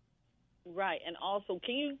 Right. And also,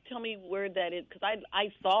 can you tell me where that is? Because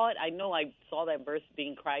I saw it. I know I saw that verse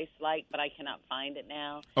being Christ-like, but I cannot find it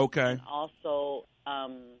now. Okay. And also,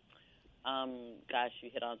 gosh, you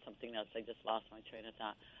hit on something else. I just lost my train of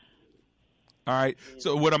thought. All right.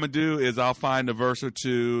 So what I'm going to do is I'll find a verse or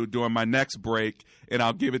two during my next break, and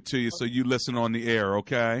I'll give it to you so you listen on the air,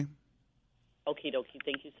 okay? Okie dokie.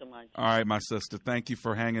 Thank you so much. All right, my sister. Thank you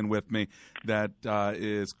for hanging with me. That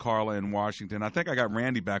is Carla in Washington. I think I got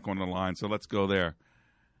Randy back on the line, so let's go there.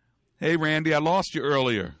 Hey, Randy, I lost you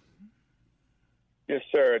earlier. Yes,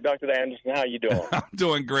 sir. Dr. Anderson, how you doing? I'm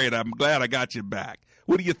doing great. I'm glad I got you back.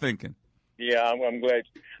 What are you thinking? Yeah, I'm glad.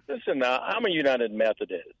 Listen, I'm a United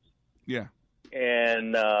Methodist. Yeah.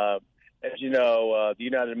 And as you know, the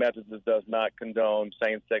United Methodist does not condone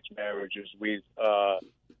same-sex marriages. We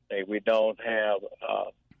don't have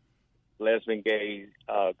lesbian, gay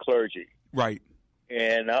clergy. Right.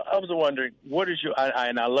 And I was wondering, what is your?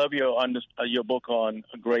 And I love your book on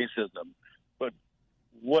gracism, but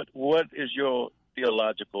what is your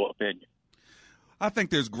theological opinion? I think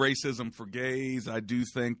there's gracism for gays. I do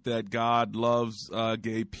think that God loves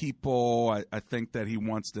gay people. I think that he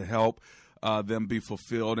wants to help them be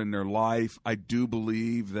fulfilled in their life. I do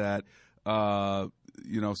believe that,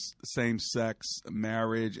 same-sex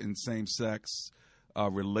marriage and same-sex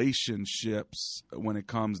relationships, when it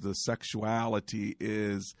comes to sexuality,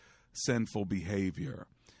 is sinful behavior.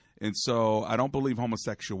 And so I don't believe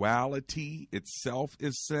homosexuality itself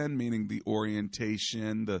is sin, meaning the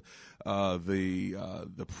orientation, the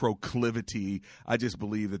proclivity. I just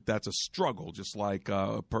believe that that's a struggle, just like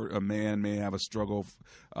a man may have a struggle,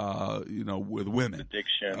 with women.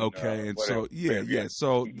 Addiction. Okay, and so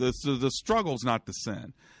So the struggle's not the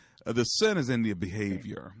sin. The sin is in the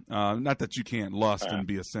behavior. Not that you can't lust and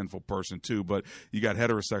be a sinful person too, but you got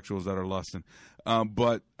heterosexuals that are lusting.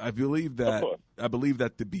 But I believe that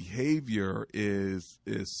the behavior is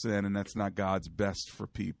sin, and that's not God's best for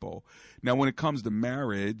people. Now, when it comes to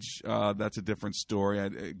marriage, that's a different story.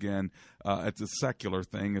 It's a secular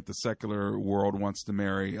thing. If the secular world wants to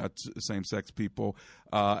marry same-sex people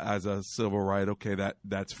as a civil right, okay,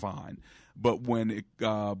 that's fine. But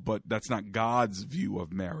but that's not God's view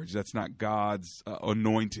of marriage. That's not God's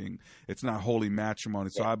anointing. It's not holy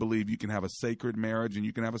matrimony. So I believe you can have a sacred marriage and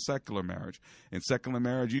you can have a secular marriage. In secular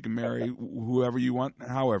marriage, you can marry whoever you want,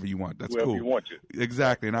 however you want. That's whoever cool. You want to.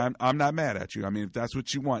 Exactly, and I'm not mad at you. I mean, if that's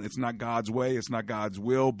what you want, it's not God's way, it's not God's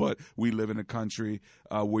will. But we live in a country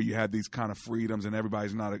where you have these kind of freedoms, and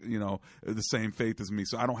everybody's not the same faith as me.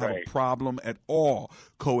 So I don't have a problem at all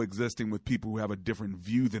coexisting with people who have a different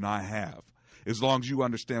view than I have. As long as you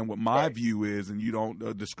understand what my view is and you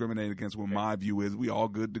don't discriminate against what my view is, we all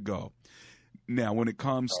good to go. Now, when it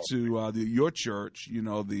comes to your church,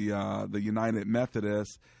 the United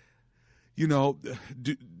Methodists, they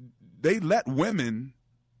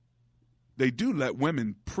do let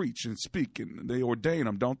women preach and speak, and they ordain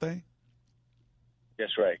them, don't they?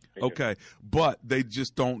 That's right. Okay, but they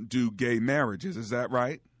just don't do gay marriages. Is that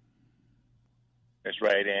right? That's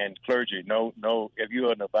right. And clergy, no. If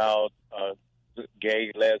you're an avowed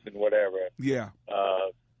gay, lesbian, whatever, yeah,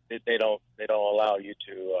 they don't allow you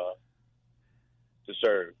to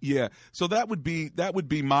serve. Yeah, so that would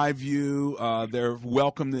be my view. They're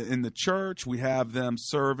welcome in the church. We have them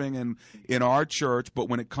serving in our church, but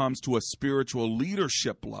when it comes to a spiritual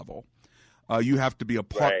leadership level, you have to be a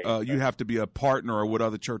you have to be a partner, or what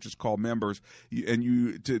other churches call members. And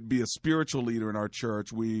you to be a spiritual leader in our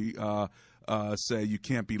church, we say you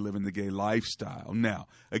can't be living the gay lifestyle. Now,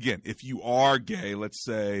 again, if you are gay, let's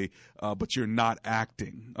say, but you're not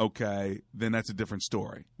acting, okay, then that's a different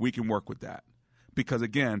story. We can work with that. Because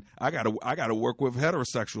again, I gotta work with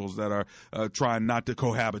heterosexuals that are trying not to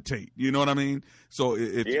cohabitate. You know what I mean? So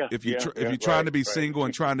if you're trying to be single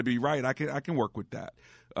and trying to be right, I can work with that.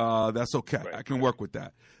 That's okay. I can work with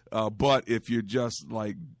that. But if you're just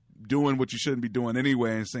like doing what you shouldn't be doing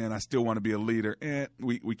anyway and saying I still want to be a leader,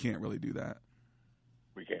 we can't really do that.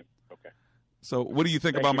 We can't. Okay. So what do you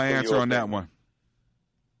think about my answer on that one?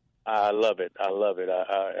 I love it.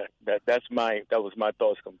 That was my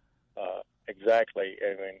thoughts. Exactly. I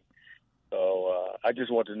mean, so I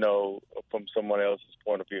just want to know from someone else's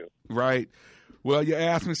point of view. Right. Well, you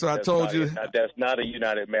asked me, so I told you. That's not a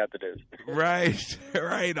United Methodist. Right.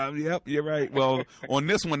 Right. Yep, you're right. Well, on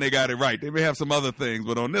this one, they got it right. They may have some other things,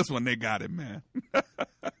 but on this one, they got it, man.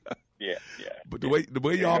 Yeah. But the way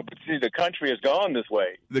y'all... But see, the country has gone this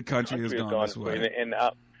way. The country has gone this way. And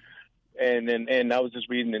I was just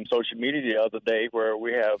reading in social media the other day where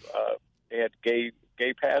we have they had gay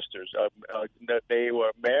pastors. They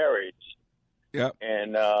were married. Yep.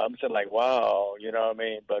 And I'm saying, like, wow, you know what I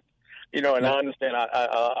mean? But, and I understand.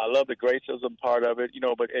 I love the gracism part of it,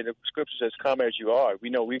 but the scripture says, come as you are. We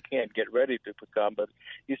know we can't get ready to become, but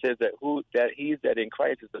he says that he's that in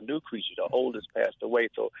Christ is a new creature. The old has passed away.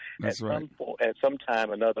 So at some time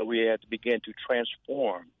or another, we had to begin to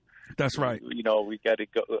transform. That's right. We got to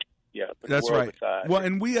go. Yeah, that's right. Well,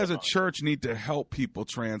 and we as a church need to help people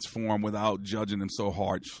transform without judging them so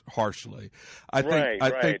harshly. I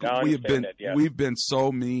think we've been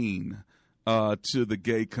so mean to the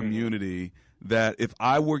gay community that if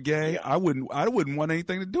I were gay, I wouldn't want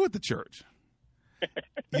anything to do with the church.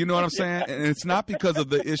 You know what I'm saying? And it's not because of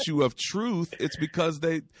the issue of truth. It's because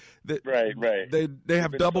they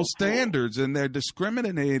have double standards and they're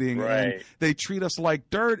discriminating and they treat us like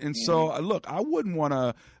dirt. And so, look, I wouldn't want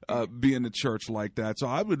to be in the church like that. So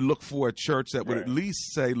I would look for a church that would at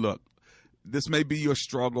least say, look, this may be your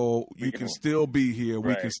struggle. You can still be here.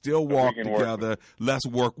 We can still walk together. Let's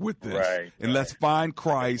work with this. And let's find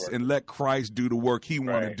Christ and let Christ do the work he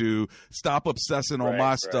want to do. Stop obsessing on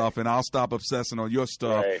my stuff and I'll stop obsessing on your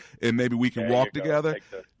stuff and maybe we can walk together.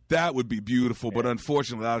 That would be beautiful. But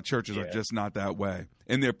unfortunately, a lot of churches are just not that way.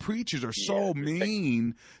 And their preachers are so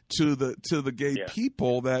mean to the gay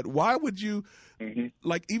people that why would you,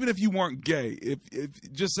 like, even if you weren't gay,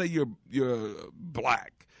 if just say you're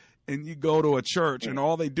black, and you go to a church and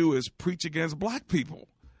all they do is preach against black people.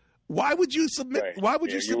 Why would you submit? Why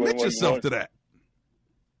would you submit yourself to that?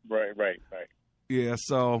 Right. Yeah.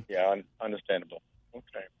 So. Yeah, understandable.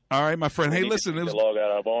 Okay. All right, my friend. Hey, listen. It was log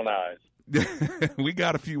out of our own eyes. We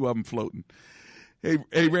got a few of them floating. Hey,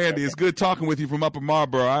 Randy. It's good talking with you from Upper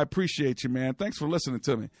Marlboro. I appreciate you, man. Thanks for listening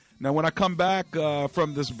to me. Now, when I come back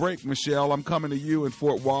from this break, Michelle, I'm coming to you in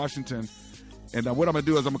Fort Washington. And what I'm going to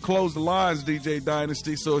do is I'm going to close the lines, DJ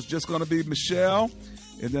Dynasty, so it's just going to be Michelle,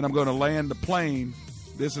 and then I'm going to land the plane.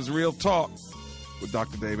 This is Real Talk with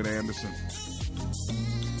Dr. David Anderson.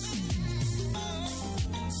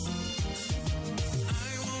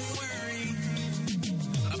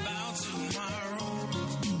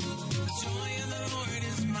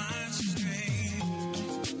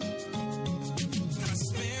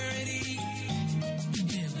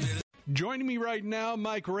 Joining me right now,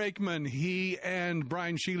 Mike Rakeman. He and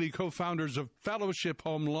Brian Sheely, co-founders of Fellowship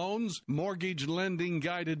Home Loans, mortgage lending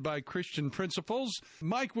guided by Christian principles.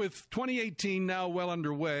 Mike, with 2018 now well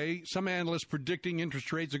underway, some analysts predicting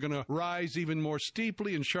interest rates are going to rise even more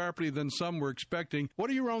steeply and sharply than some were expecting. What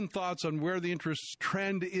are your own thoughts on where the interest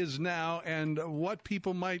trend is now and what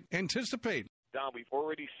people might anticipate? Don, we've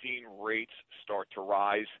already seen rates start to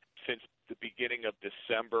rise since the beginning of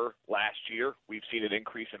December last year. We've seen an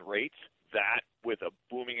increase in rates. That, with a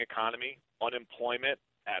booming economy, unemployment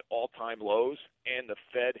at all-time lows, and the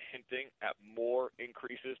Fed hinting at more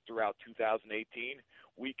increases throughout 2018,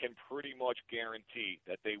 we can pretty much guarantee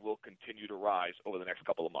that they will continue to rise over the next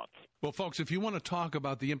couple of months. Well, folks, if you want to talk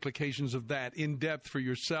about the implications of that in depth for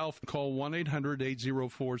yourself, call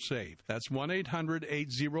 1-800-804-SAVE. That's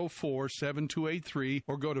 1-800-804-7283,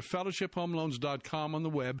 or go to fellowshiphomeloans.com on the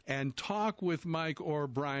web and talk with Mike or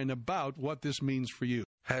Brian about what this means for you.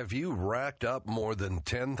 Have you racked up more than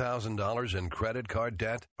 $10,000 in credit card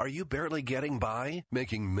debt? Are you barely getting by,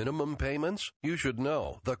 making minimum payments? You should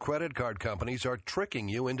know the credit card companies are tricking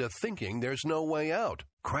you into thinking there's no way out.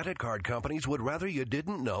 Credit card companies would rather you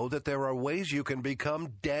didn't know that there are ways you can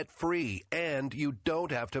become debt-free and you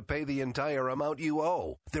don't have to pay the entire amount you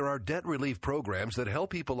owe. There are debt relief programs that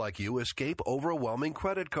help people like you escape overwhelming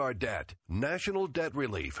credit card debt. National Debt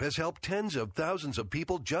Relief has helped tens of thousands of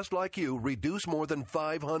people just like you reduce more than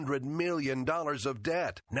 $500 million of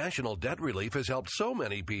debt. National Debt Relief has helped so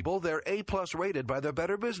many people they're A-plus rated by the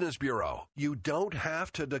Better Business Bureau. You don't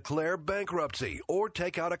have to declare bankruptcy or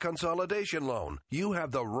take out a consolidation loan. You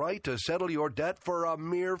have the right to settle your debt for a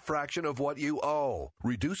mere fraction of what you owe.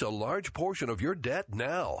 Reduce a large portion of your debt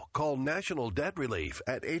now. Call National Debt Relief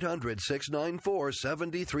at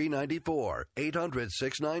 800-694-7394.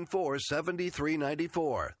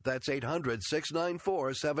 800-694-7394. That's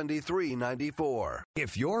 800-694-7394.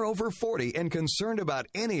 If you're over 40 and concerned about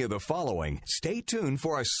any of the following, stay tuned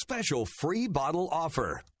for a special free bottle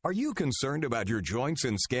offer. Are you concerned about your joints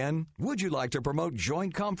and skin? Would you like to promote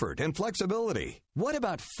joint comfort and flexibility? What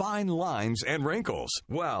about fine lines and wrinkles?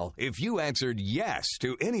 Well, if you answered yes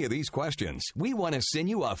to any of these questions, we want to send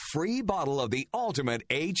you a free bottle of the Ultimate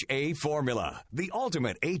HA Formula. The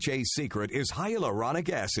Ultimate HA secret is hyaluronic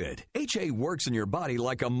acid. HA works in your body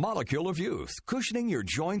like a molecule of youth, cushioning your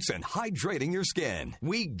joints and hydrating your skin.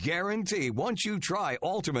 We guarantee once you try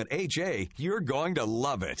Ultimate HA, you're going to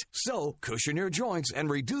love it. So, cushion your joints and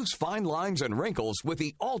reduce fine lines and wrinkles with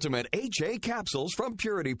the Ultimate HA capsules from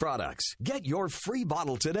Purity Products. Get your free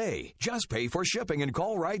bottle today. Just pay for shipping and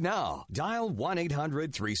call right now. Dial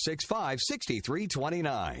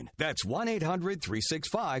 1-800-365-6329. That's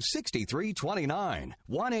 1-800-365-6329.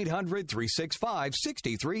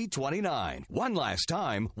 1-800-365-6329. One last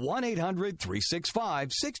time,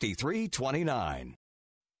 1-800-365-6329.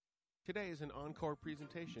 Today is an encore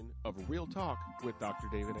presentation of Real Talk with Dr.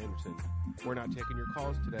 David Anderson. We're not taking your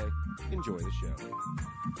calls today. Enjoy the show.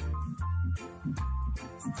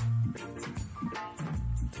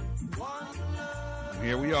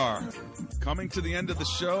 Here we are, coming to the end of the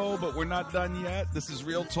show, but we're not done yet. This is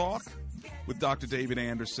Real Talk with Dr. David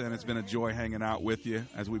Anderson. It's been a joy hanging out with you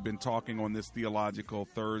as we've been talking on this Theological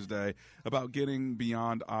Thursday about getting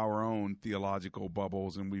beyond our own theological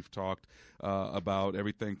bubbles. And we've talked about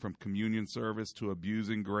everything from communion service to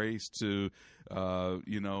abusing grace to,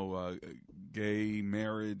 gay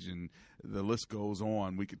marriage, and the list goes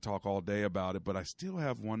on. We could talk all day about it, but I still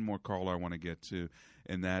have one more caller I want to get to,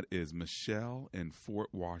 and that is Michelle in Fort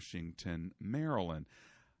Washington, Maryland.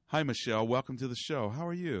 Hi, Michelle. Welcome to the show. How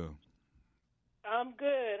are you? I'm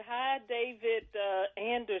good. Hi, David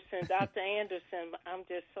Anderson, Dr. Anderson. I'm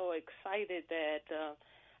just so excited that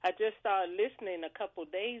I just started listening a couple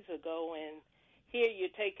days ago, and here you're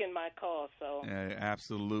taking my call. So yeah,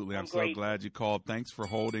 absolutely. I'm grateful. So glad you called. Thanks for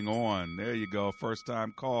holding on. There you go,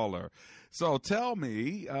 first-time caller. So tell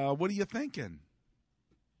me, what are you thinking?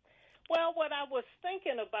 Well, what I was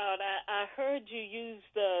thinking about, I heard you use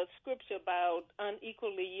the scripture about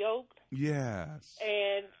unequally yoked. Yes.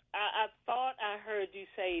 And I thought I heard you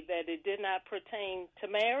say that it did not pertain to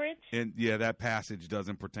marriage. And yeah, that passage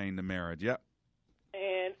doesn't pertain to marriage. Yep.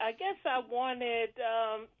 And I guess I wanted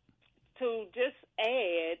to just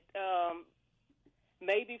add,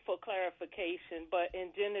 maybe for clarification, but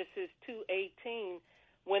in Genesis 2:18,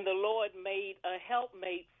 when the Lord made a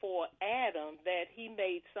helpmate for Adam, that he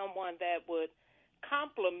made someone that would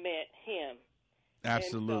complement him.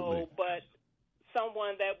 Absolutely. And so, but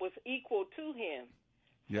someone that was equal to him.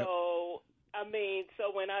 Yep. So, I mean,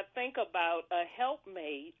 so when I think about a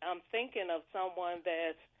helpmate, I'm thinking of someone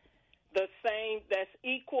that's the same, that's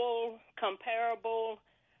equal, comparable,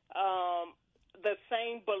 the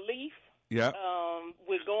same belief. Yep.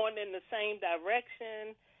 We're going in the same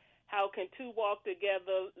direction. How can two walk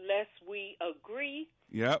together lest we agree?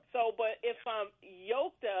 Yep. So, but if I'm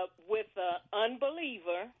yoked up with an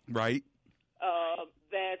unbeliever, right,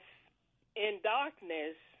 that's in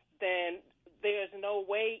darkness, then there's no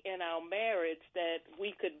way in our marriage that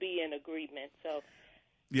we could be in agreement. So,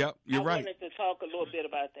 yep, you're right. I wanted to talk a little bit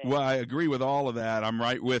about that. Well, I agree with all of that. I'm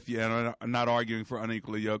right with you, and I'm not arguing for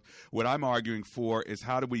unequally yoked. What I'm arguing for is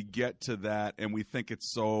how do we get to that, and we think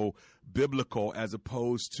it's so biblical as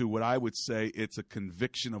opposed to what I would say it's a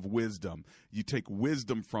conviction of wisdom. You take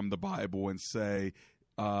wisdom from the Bible and say,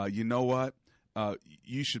 you know what?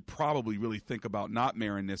 You should probably really think about not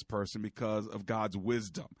marrying this person because of God's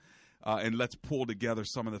wisdom. And let's pull together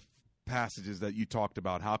some of the passages that you talked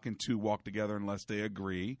about. How can two walk together unless they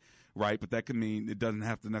agree, right? But that can mean, it doesn't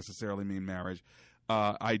have to necessarily mean marriage.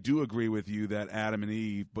 I do agree with you that Adam and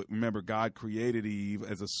Eve, but remember, God created Eve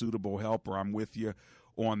as a suitable helper. I'm with you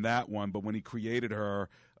on that one. But when he created her,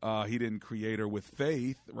 he didn't create her with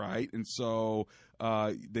faith, right? And so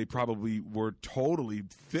they probably were totally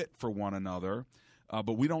fit for one another.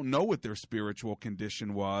 But we don't know what their spiritual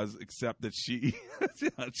condition was, except that she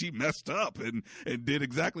messed up and did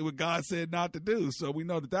exactly what God said not to do. So we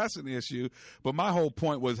know that that's an issue. But my whole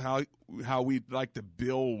point was how we'd like to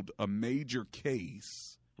build a major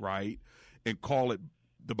case, right, and call it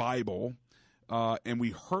the Bible, and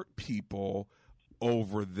we hurt people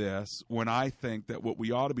over this, when I think that what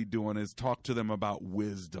we ought to be doing is talk to them about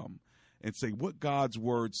wisdom and say what God's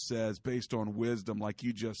word says based on wisdom, like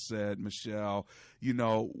you just said, Michelle. You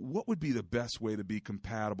know, what would be the best way to be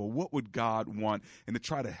compatible? What would God want? And to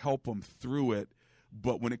try to help them through it.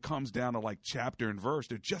 But when it comes down to like chapter and verse,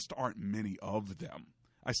 there just aren't many of them.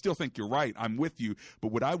 I still think you're right. I'm with you.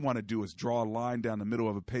 But what I want to do is draw a line down the middle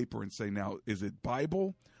of a paper and say, now, is it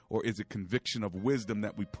Bible? Or is it conviction of wisdom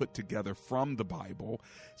that we put together from the Bible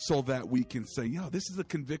so that we can say, yeah, this is a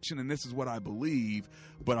conviction and this is what I believe,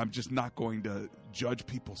 but I'm just not going to judge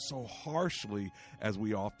people so harshly as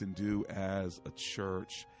we often do as a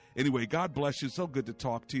church. Anyway, God bless you. So good to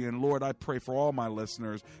talk to you. And Lord, I pray for all my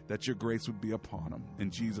listeners that your grace would be upon them.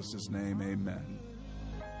 In Jesus' name, amen.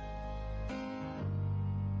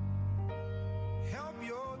 Help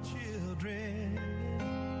your children.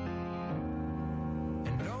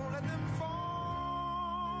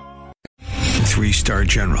 Three-star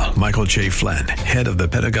General Michael J. Flynn, head of the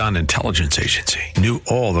Pentagon Intelligence Agency, knew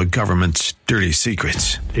all the government's dirty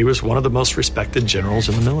secrets. He was one of the most respected generals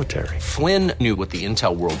in the military. Flynn knew what the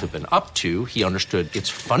intel world had been up to. He understood its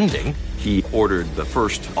funding. He ordered the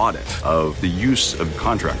first audit of the use of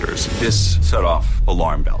contractors. This set off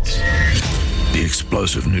alarm bells. The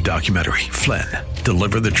explosive new documentary, Flynn,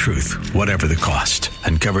 Deliver the Truth, Whatever the Cost,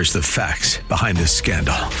 uncovers the facts behind this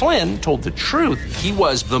scandal. Flynn told the truth. He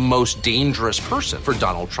was the most dangerous person for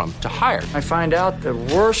Donald Trump to hire. I find out the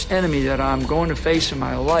worst enemy that I'm going to face in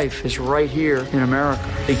my life is right here in America.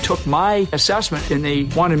 They took my assessment and they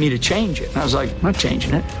wanted me to change it. And I was like, I'm not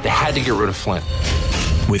changing it. They had to get rid of Flynn.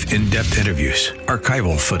 With in-depth interviews,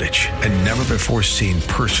 archival footage, and never-before-seen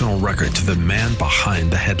personal records of the man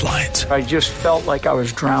behind the headlines. I just felt like I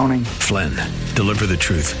was drowning. Flynn, Deliver the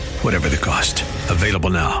Truth, Whatever the Cost.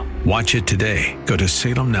 Available now. Watch it today. Go to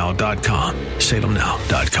salemnow.com.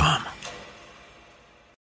 salemnow.com.